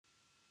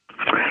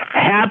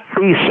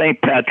Happy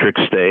St.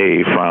 Patrick's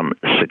Day from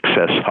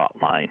Success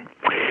Hotline.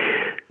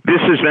 This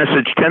is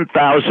message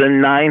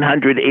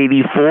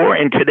 10,984,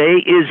 and today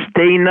is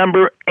day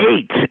number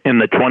 8 in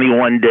the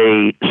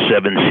 21-day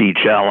 7C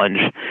challenge.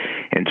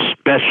 And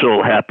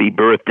special happy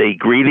birthday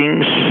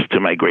greetings to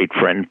my great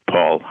friend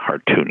Paul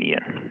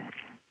Hartunian.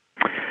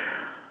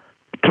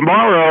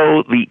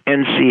 Tomorrow, the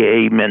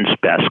NCAA Men's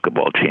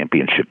Basketball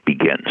Championship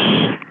begins.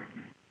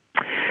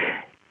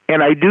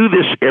 And I do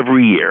this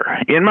every year.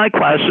 In my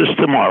classes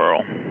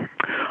tomorrow,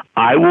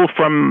 I will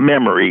from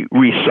memory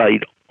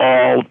recite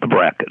all the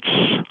brackets,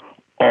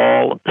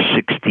 all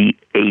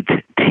 68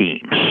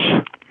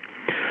 teams.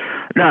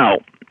 Now,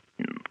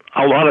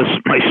 a lot of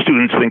my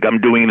students think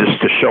I'm doing this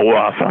to show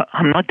off.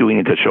 I'm not doing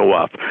it to show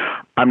off.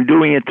 I'm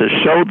doing it to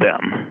show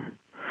them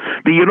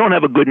that you don't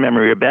have a good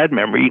memory or bad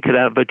memory. You could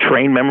have a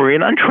trained memory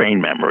and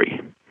untrained memory.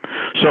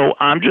 So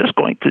I'm just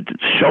going to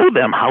show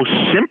them how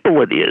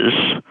simple it is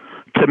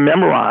to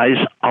memorize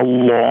a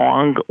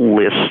long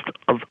list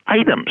of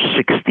items,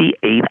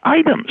 68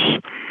 items.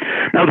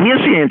 Now,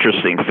 here's the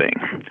interesting thing.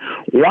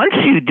 Once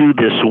you do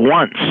this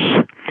once,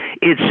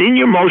 it's in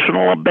your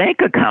emotional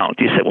bank account.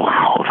 You say,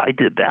 well, if I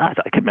did that,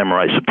 I could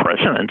memorize the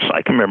presidents.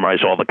 I can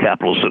memorize all the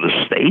capitals of the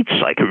states.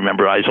 I can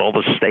memorize all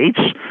the states.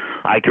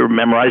 I can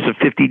memorize a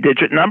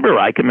 50-digit number.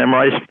 I can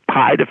memorize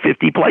pi to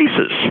 50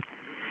 places.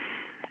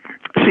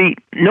 See,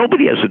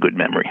 nobody has a good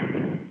memory,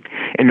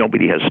 and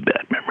nobody has a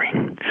bad memory.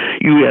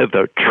 You have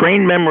a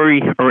trained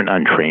memory or an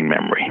untrained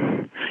memory.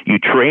 You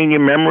train your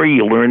memory,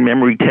 you learn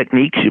memory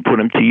techniques, you put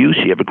them to use,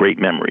 you have a great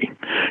memory.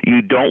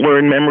 You don't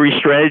learn memory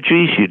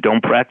strategies, you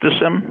don't practice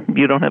them,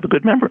 you don't have a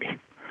good memory.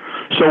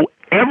 So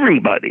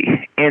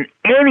everybody and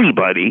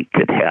anybody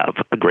could have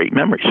a great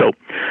memory. So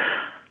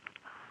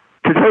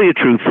to tell you the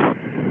truth,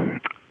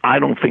 I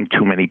don't think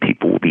too many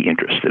people will be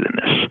interested in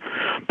this.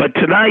 But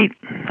tonight,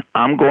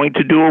 I'm going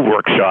to do a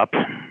workshop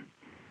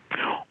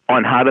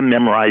on how to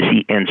memorize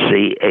the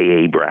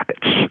NCAA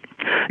brackets.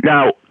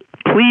 Now,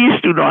 please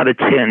do not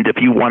attend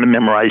if you want to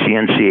memorize the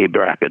NCAA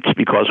brackets,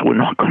 because we're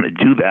not going to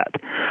do that.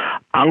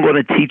 I'm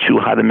going to teach you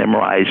how to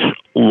memorize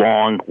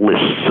long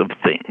lists of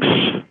things.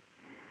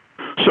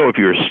 So if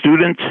you're a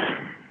student,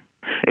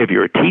 if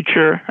you're a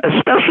teacher,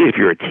 especially if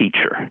you're a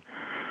teacher,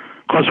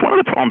 because one of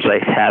the problems I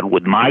had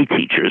with my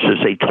teachers is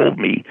they told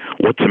me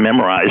what to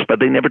memorize, but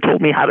they never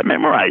told me how to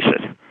memorize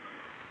it.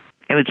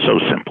 And it's so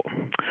simple.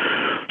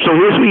 So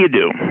here's what you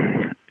do.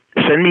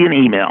 Send me an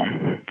email.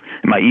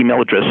 My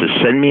email address is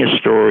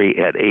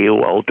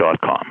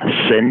sendmeastory@aol.com.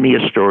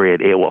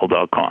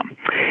 Sendmeastory@aol.com.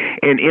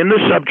 And in the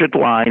subject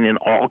line, in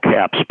all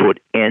caps, put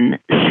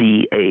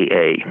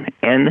NCAA.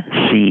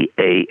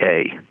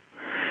 NCAA.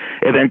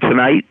 And then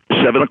tonight,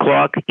 7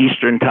 o'clock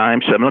Eastern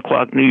Time, 7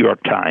 o'clock New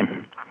York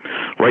time,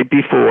 right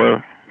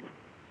before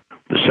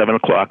the 7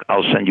 o'clock,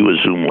 I'll send you a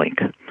Zoom link.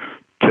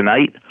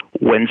 Tonight,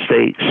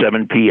 Wednesday,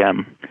 7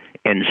 p.m.,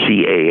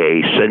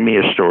 NCAA. Send me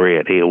a story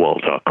at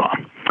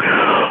AOL.com.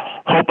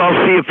 Hope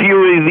I'll see a few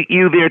of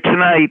you there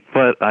tonight,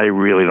 but I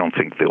really don't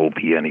think there will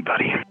be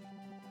anybody.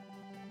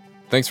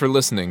 Thanks for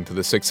listening to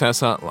the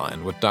Success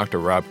Hotline with Dr.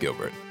 Rob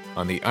Gilbert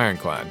on the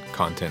Ironclad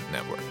Content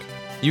Network.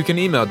 You can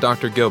email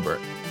Dr. Gilbert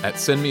at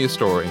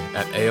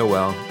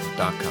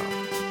sendmeastory@aol.com.